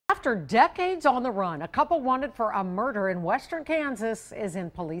After decades on the run, a couple wanted for a murder in western Kansas is in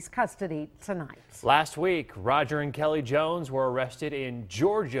police custody tonight. Last week, Roger and Kelly Jones were arrested in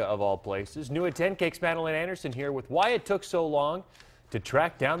Georgia, of all places. New at 10, KAKE's Madeline Anderson here with why it took so long to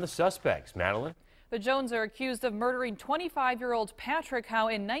track down the suspects. Madeline? The Jones are accused of murdering 25-year-old Patrick Howe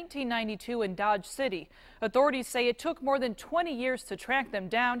in 1992 in Dodge City. Authorities say it took more than 20 years to track them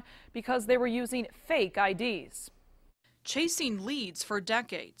down because they were using fake IDs. Chasing leads for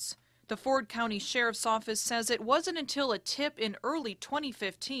decades. The Ford County Sheriff's Office says it wasn't until a tip in early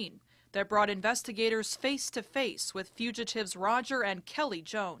 2015 that brought investigators face to face with fugitives Roger and Kelly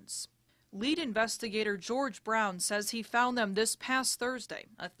Jones. Lead investigator George Brown says he found them this past Thursday,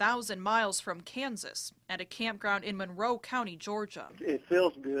 1,000 miles from Kansas, at a campground in Monroe County, Georgia. It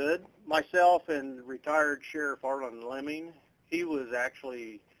feels good. Myself and retired Sheriff Arlen Lemming, he was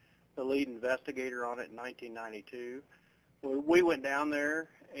actually the lead investigator on it in 1992. We went down there,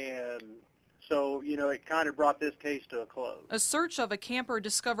 and so, it kind of brought this case to a close. A search of a camper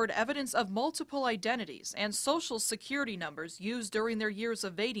discovered evidence of multiple identities and social security numbers used during their years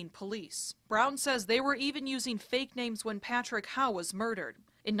evading police. Brown says they were even using fake names when Patrick Howe was murdered.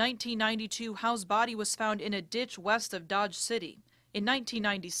 In 1992, Howe's body was found in a ditch west of Dodge City. In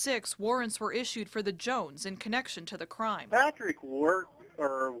 1996, warrants were issued for the Jones in connection to the crime. Patrick was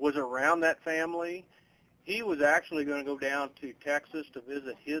around that family. He was actually going to go down to Texas to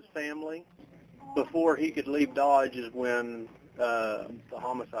visit his family before he could leave Dodge is when the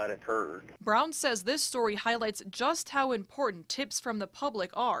homicide occurred. Brown says this story highlights just how important tips from the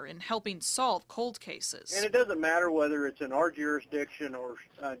public are in helping solve cold cases. And it doesn't matter whether it's in our jurisdiction or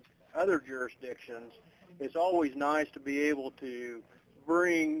other jurisdictions. It's always nice to be able to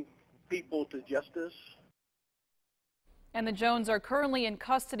bring people to justice. And the Jones are currently in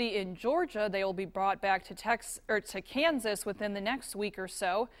custody in Georgia. They will be brought back to Kansas within the next week or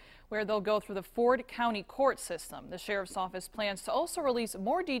so, where they'll go through the Ford County court system. The sheriff's office plans to also release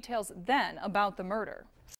more details then about the murder.